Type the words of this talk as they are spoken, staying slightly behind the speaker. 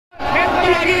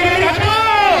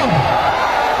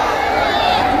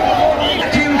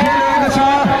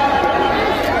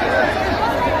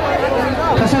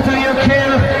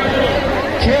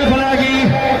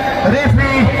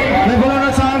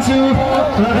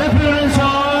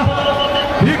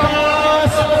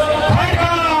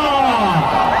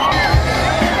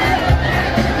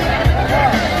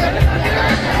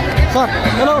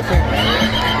Hello, sir.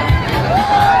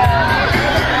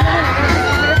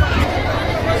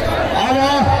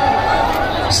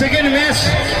 अब second match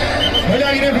मैले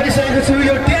अघि नै भनिसकेको छु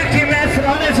यो ट्याग टिम म्याच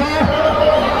रहनेछ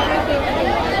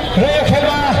र यो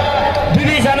खेलमा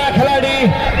 2 खेलाडी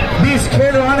बीच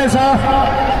खेल रहनेछ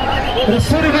र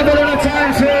सुरुमा बोलाउन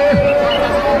चाहन्छु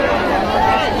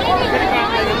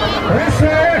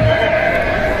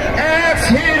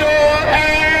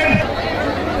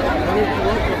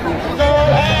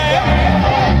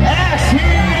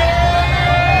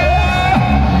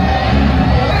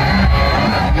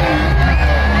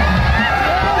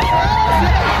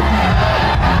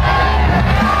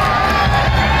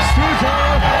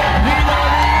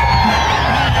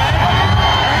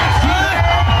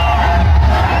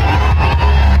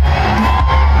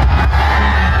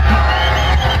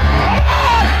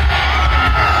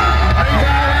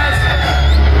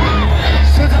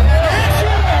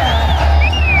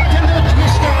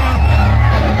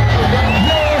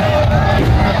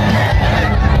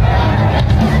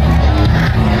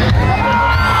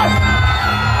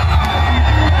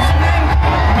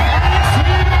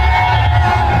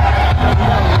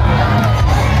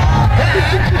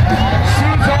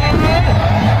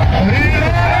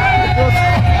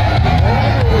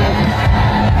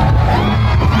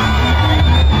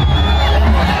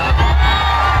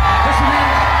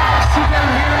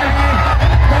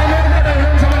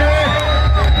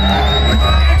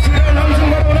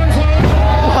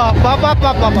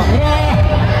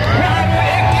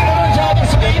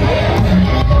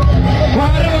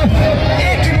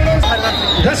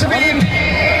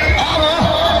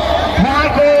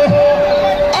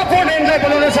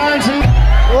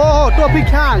Topi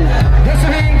Khan.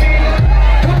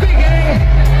 Topi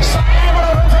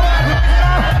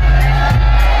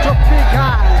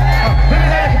Khan.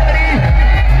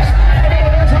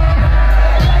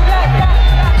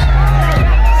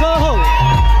 Soho.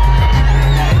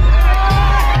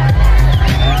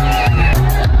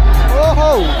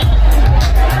 Oh.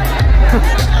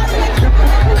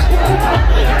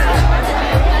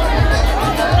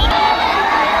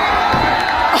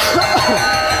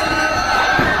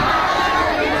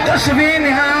 तस्वीर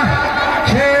यहाँ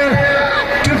खेल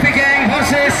टुपी ग्याङ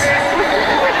भर्सेस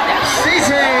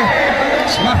सिसे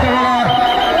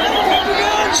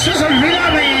सुजन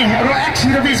मिलामी र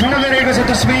एक्सिरो बीच हुन गइरहेको छ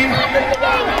तस्वीर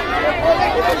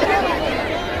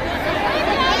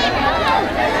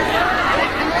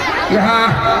यहाँ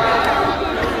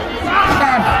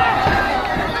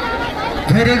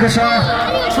घेरेको छ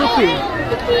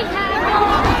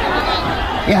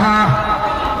यहाँ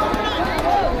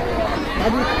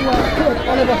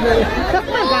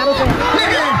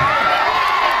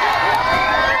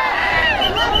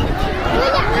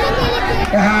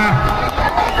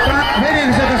very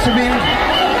interesting to me.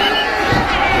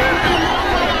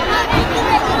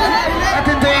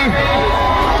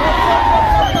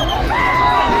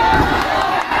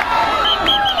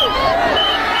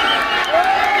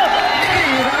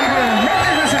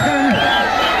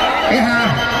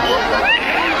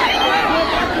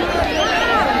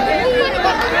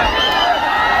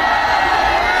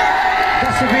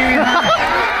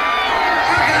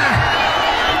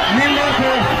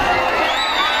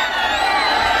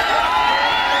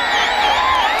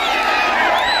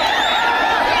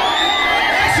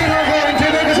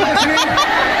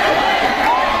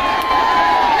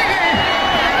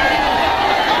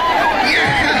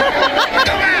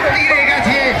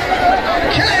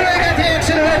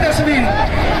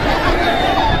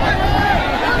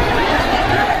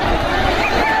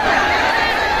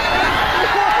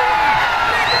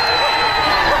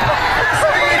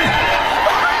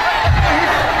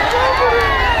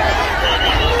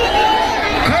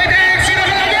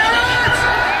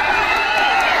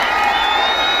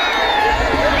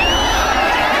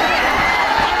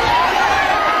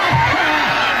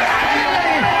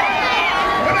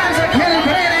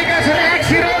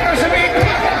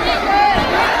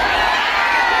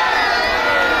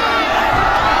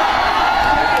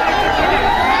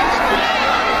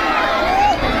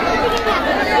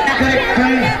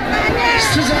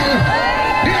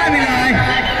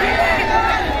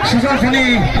 सुझाव पनि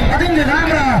अत्यन्त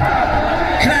राम्रा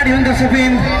खेलाडी हुन्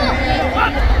दर्शकबिन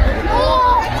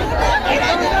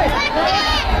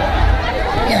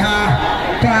यहाँ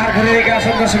गरिरहेका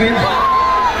छन् दर्शकबिन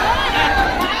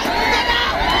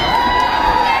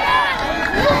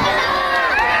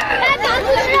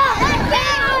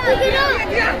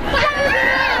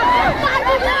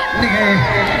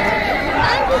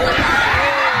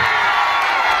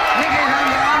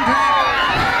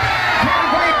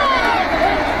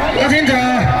अत्यन्त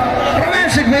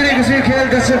रोमान्सिक भइरहेको छ यो खेल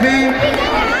दर्शकबिन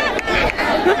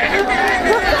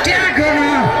ट्याग गर्न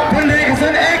भनिरहेका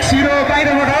छन् X0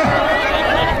 बाहिरबाट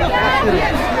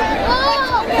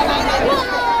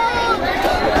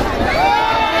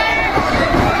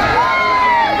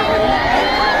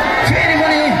फेरि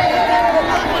पनि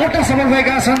उल्टा सफल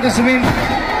भएका छन् दर्शकबिन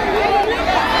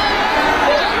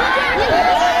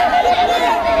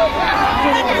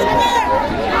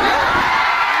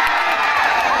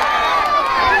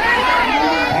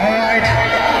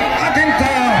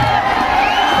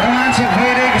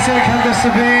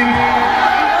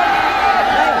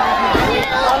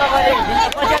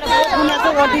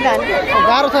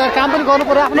गाह्रो छ काम पनि गर्नु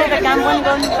पर्यो आफ्नो काम पनि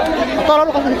गर्नु तलब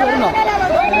कसरी गर्नु न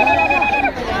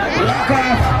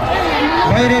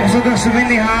भइरहेको छ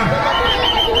दर्शकबिन यहाँ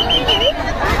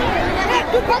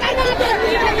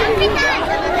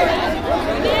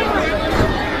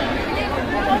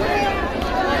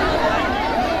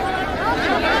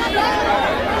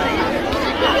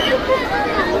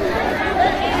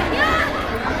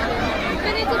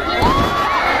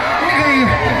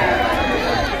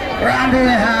राम्रो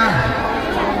यहाँ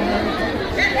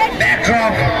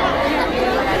ब्याकड्रप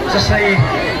जसलाई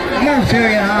मुभ थियो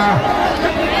यहाँ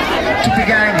टुपी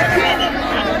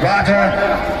ग्याङबाट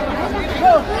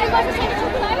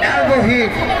एल्बो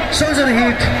हिट सोल्जर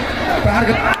हिट प्रहार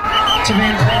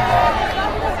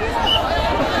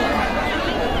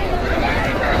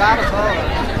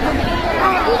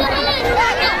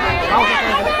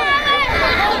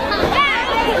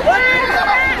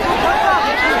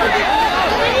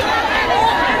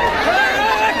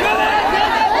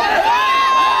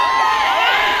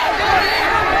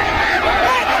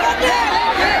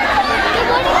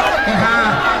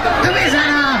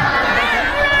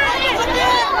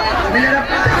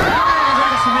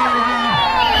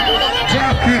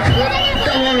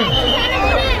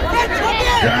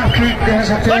देख्न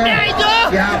सक्छौँ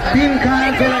यहाँ पिन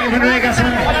खानको लागि भनिरहेका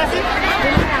छन्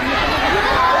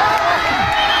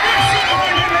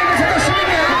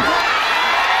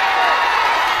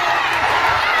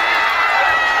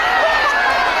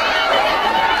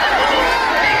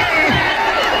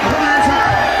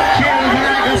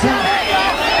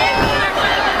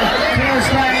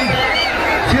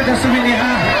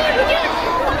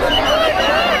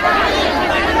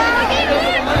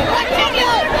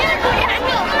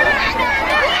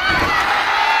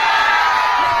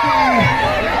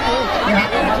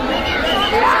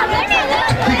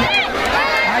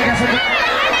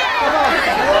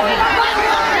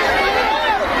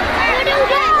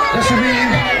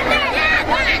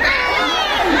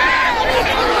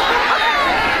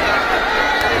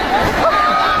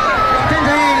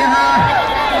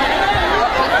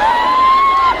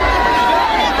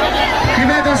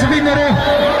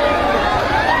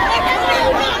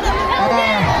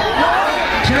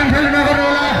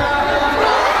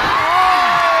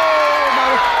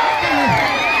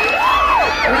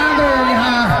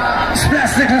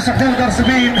देख्न सक्छौँ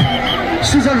दर्शकबिन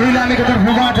सुजल रिलामीको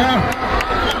तर्फबाट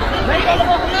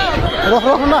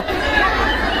रोक्नु न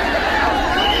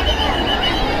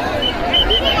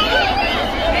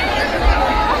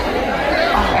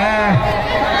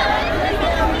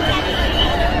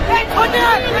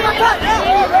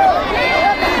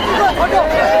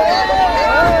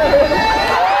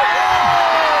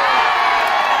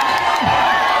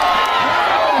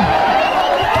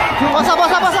बसा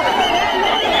बसा बसा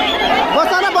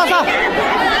बसा न बसा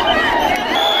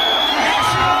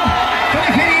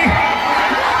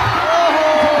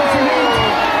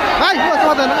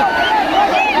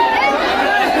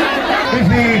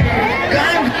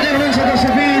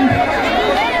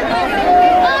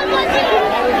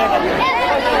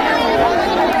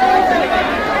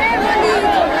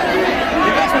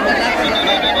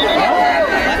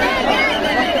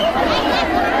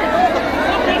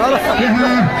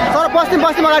सर बस्तीमा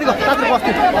बस्तीमा अगाडि गयो साथी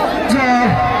बस्ती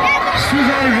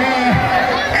सुजल र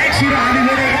एक्सिरो हाली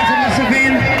भइरहेका छन्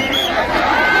दर्शकबिन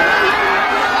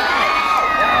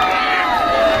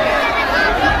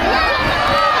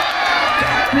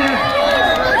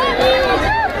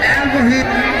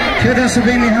थियो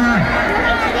दर्शकबिन यहाँ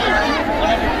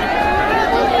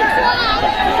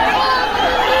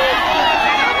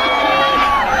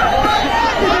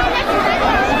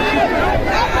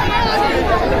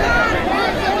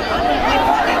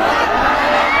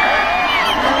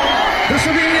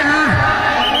दर्शकबिन यहाँ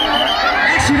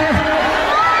एकछिन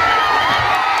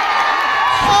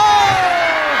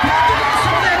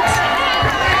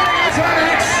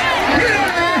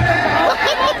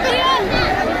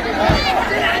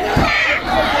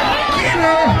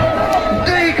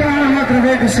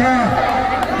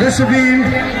दर्शकबिन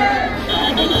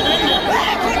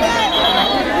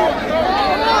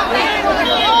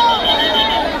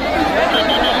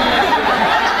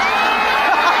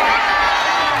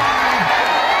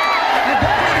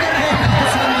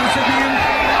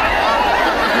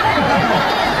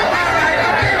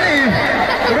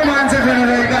रोमाञ्चक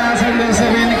रहेका छन्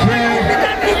दर्शकबिन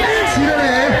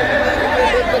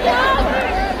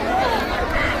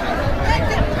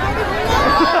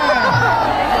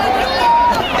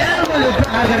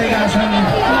खेल गरेका छन्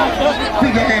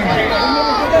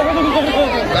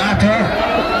बाटो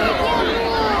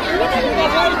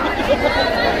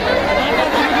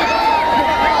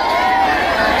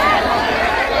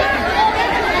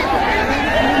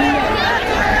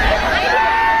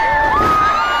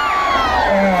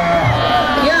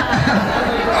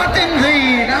अत्यन्तै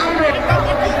राम्रो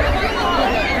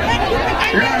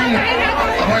रनिङ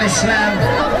बडी स्ल्याम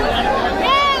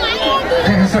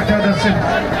देख्न सक्छ दर्शक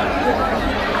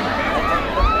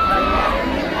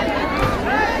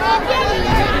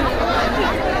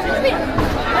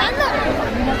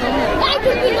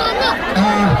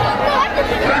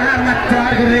प्रहारमा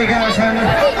तयार गरिरहेका छन्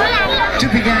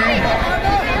टुपी ग्याङ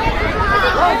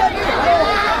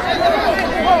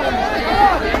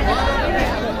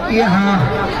यहाँ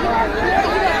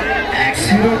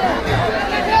एक्स-हिरो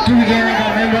टुपी ग्याङका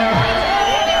मेम्बर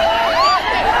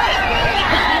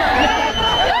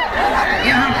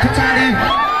यहाँ पछाडि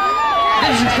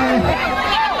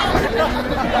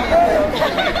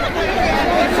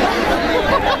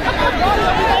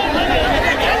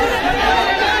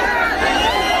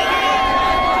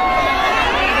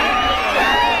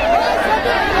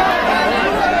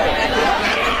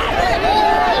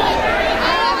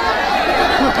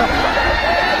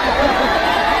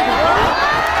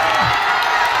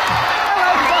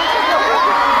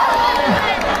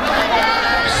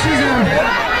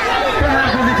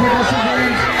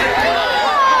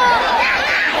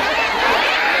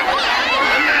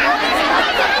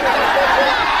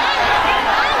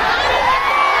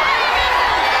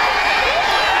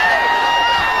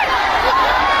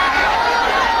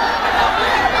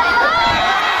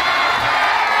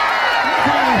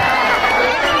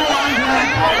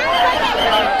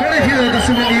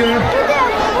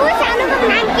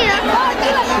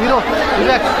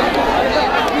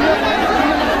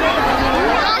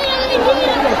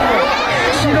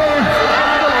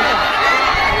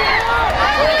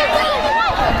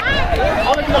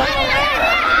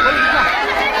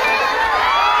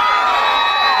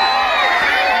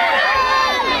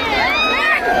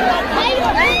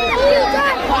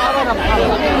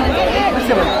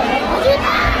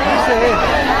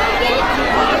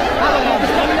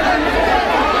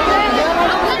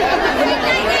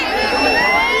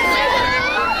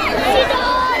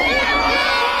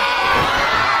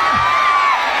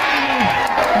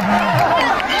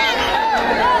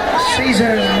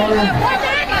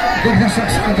देख्न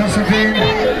सक्छ दर्शकबिन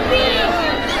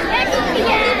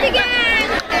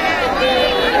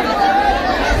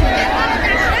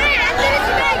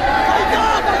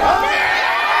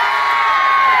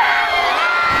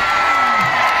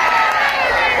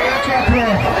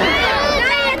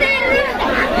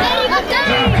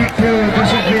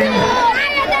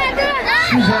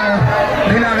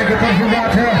रिलामेको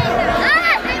तर्फबाट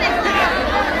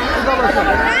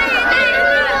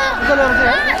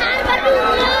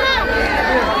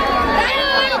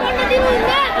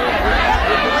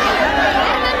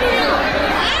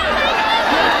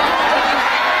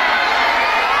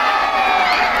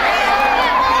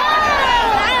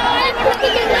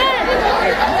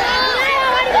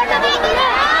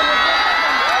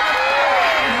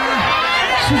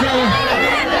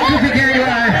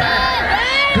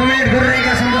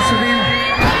गरिरहेका छन् दर्शकबिन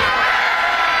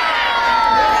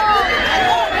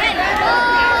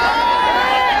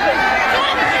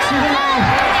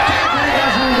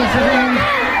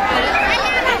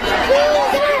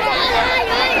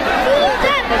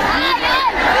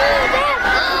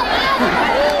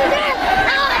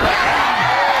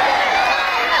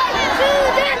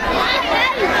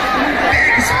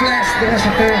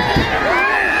Splash,